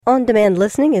On-demand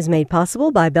listening is made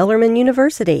possible by Bellarmine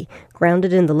University.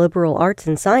 Grounded in the liberal arts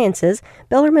and sciences,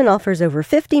 Bellarmine offers over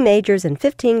 50 majors and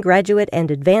 15 graduate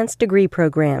and advanced degree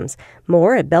programs.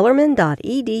 More at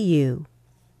bellarmine.edu.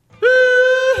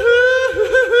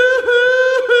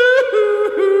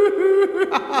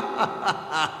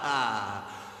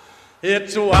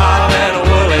 It's wild and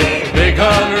woolly, big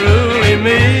unruly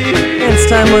me. It's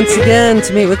time once again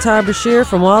to meet with Todd Brashear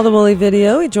from Wild and Woolly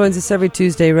Video. He joins us every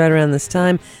Tuesday right around this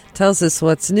time. Tells us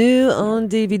what's new on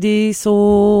DVD.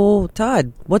 So,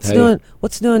 Todd, what's new on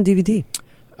DVD?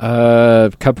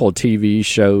 A couple of TV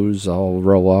shows I'll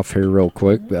roll off here real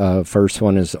quick. First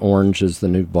one is Orange is the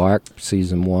New Black,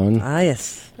 Season 1. Ah,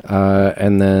 yes.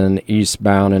 And then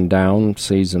Eastbound and Down,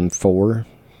 Season 4,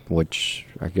 which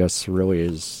I guess really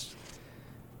is...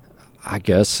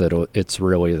 it's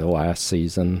really the last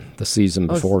season. The season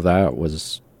before that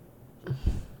was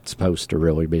supposed to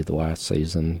really be the last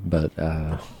season, but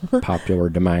popular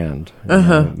demand.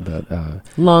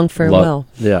 Long farewell.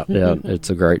 It's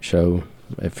a great show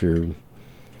if you're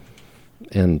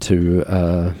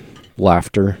into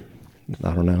laughter.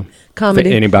 I don't know. Comedy.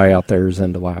 If anybody out there is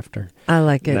into laughter. I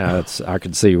like it. Now, I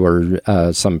could see where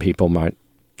some people might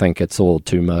think it's a little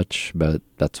too much, but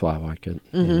that's why I like it.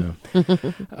 Mm-hmm. You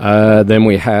know? Then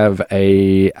we have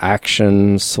a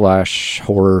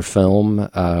action/horror film,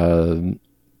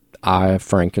 I,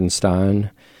 Frankenstein,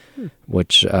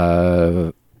 which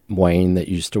Wayne, that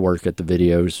used to work at the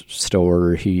video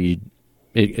store,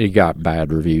 it got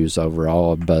bad reviews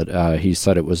overall, but he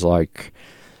said it was like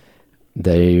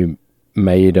they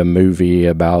made a movie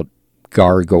about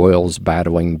gargoyles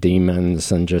battling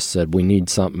demons and just said, we need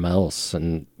something else.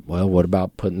 And, well, what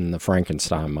about putting the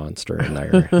Frankenstein monster in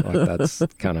there? Like, that's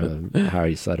kind of how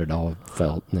he said it all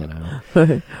felt, you know.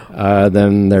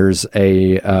 Then there's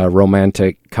a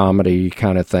romantic comedy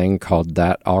kind of thing called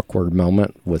That Awkward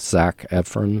Moment with Zac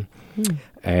Efron.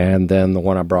 And then the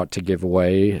one I brought to give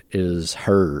away is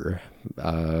Her,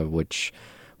 which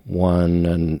won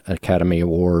an Academy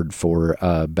Award for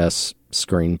Best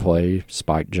Screenplay.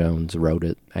 Spike Jonze wrote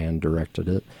it and directed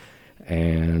it,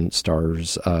 and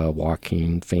stars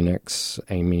Joaquin Phoenix,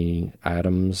 Amy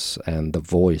Adams, and the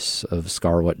voice of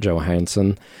Scarlett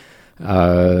Johansson.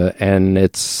 And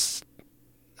it's,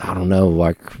 I don't know,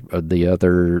 like the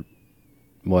other,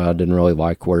 well, I didn't really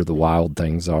like Where the Wild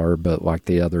Things Are, but like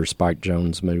the other Spike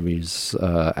Jonze movies,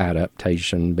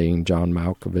 adaptation being John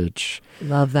Malkovich.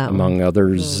 Love that among one.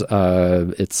 others.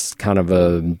 It's kind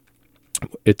of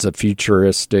it's a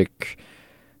futuristic,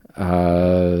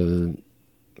 I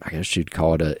guess you'd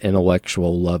call it an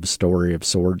intellectual love story of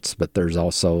sorts, but there's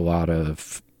also a lot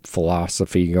of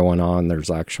philosophy going on.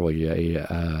 There's actually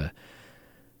a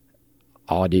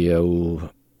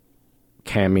audio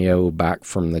cameo back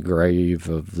from the grave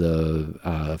of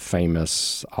the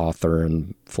famous author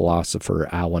and philosopher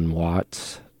Alan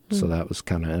Watts. So that was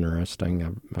kind of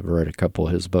interesting. I've read a couple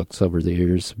of his books over the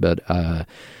years, but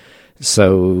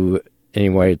so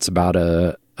anyway, it's about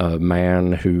a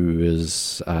man who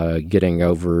is getting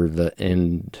over the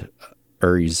end,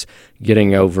 or he's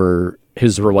getting over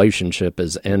his relationship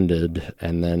is ended,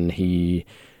 and then he,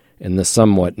 in the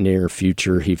somewhat near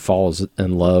future, he falls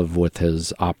in love with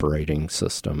his operating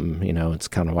system. You know, it's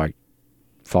kind of like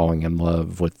falling in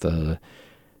love with the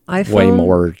iPhone, way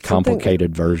more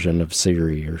complicated version of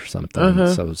Siri or something.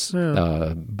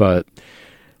 But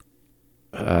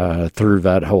through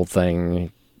that whole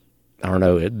thing, I don't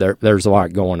know, there's a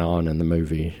lot going on in the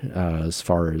movie as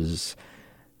far as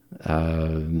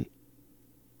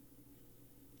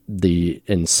the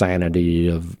insanity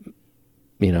of,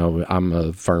 you know, I'm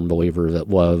a firm believer that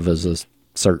love is a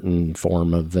certain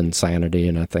form of insanity,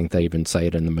 and I think they even say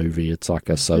it in the movie. It's like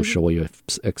a socially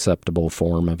acceptable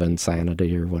form of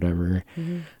insanity or whatever.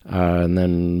 And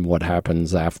then what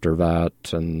happens after that,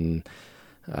 and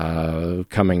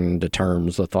coming to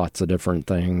terms with lots of different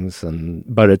things,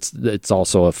 but it's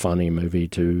also a funny movie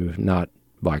too, not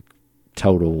like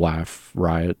total laugh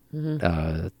riot.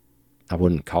 I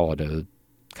wouldn't call it a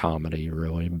comedy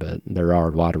really, but there are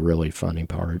a lot of really funny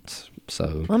parts.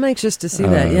 So I'm anxious to see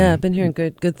that. Yeah, I've been hearing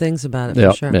good things about it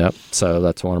for sure. Yeah, so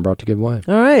that's one I brought to give away.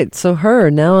 All right, so Her,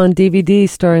 now on DVD,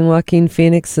 starring Joaquin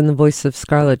Phoenix in the voice of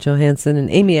Scarlett Johansson, and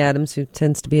Amy Adams, who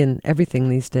tends to be in everything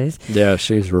these days. Yeah,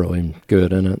 she's really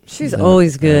good in it. She's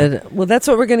always good. Yeah. Well, that's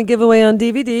what we're going to give away on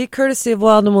DVD, courtesy of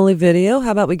Wild and Woolly Video.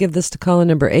 How about we give this to caller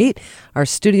number 8? Our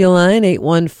studio line,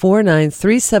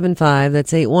 814-9375.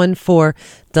 That's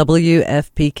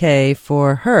 814-WFPK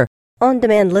for Her.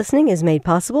 On-demand listening is made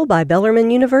possible by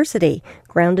Bellarmine University.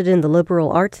 Grounded in the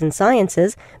liberal arts and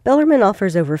sciences, Bellarmine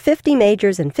offers over 50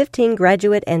 majors and 15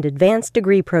 graduate and advanced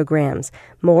degree programs.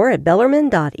 More at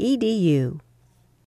bellarmine.edu.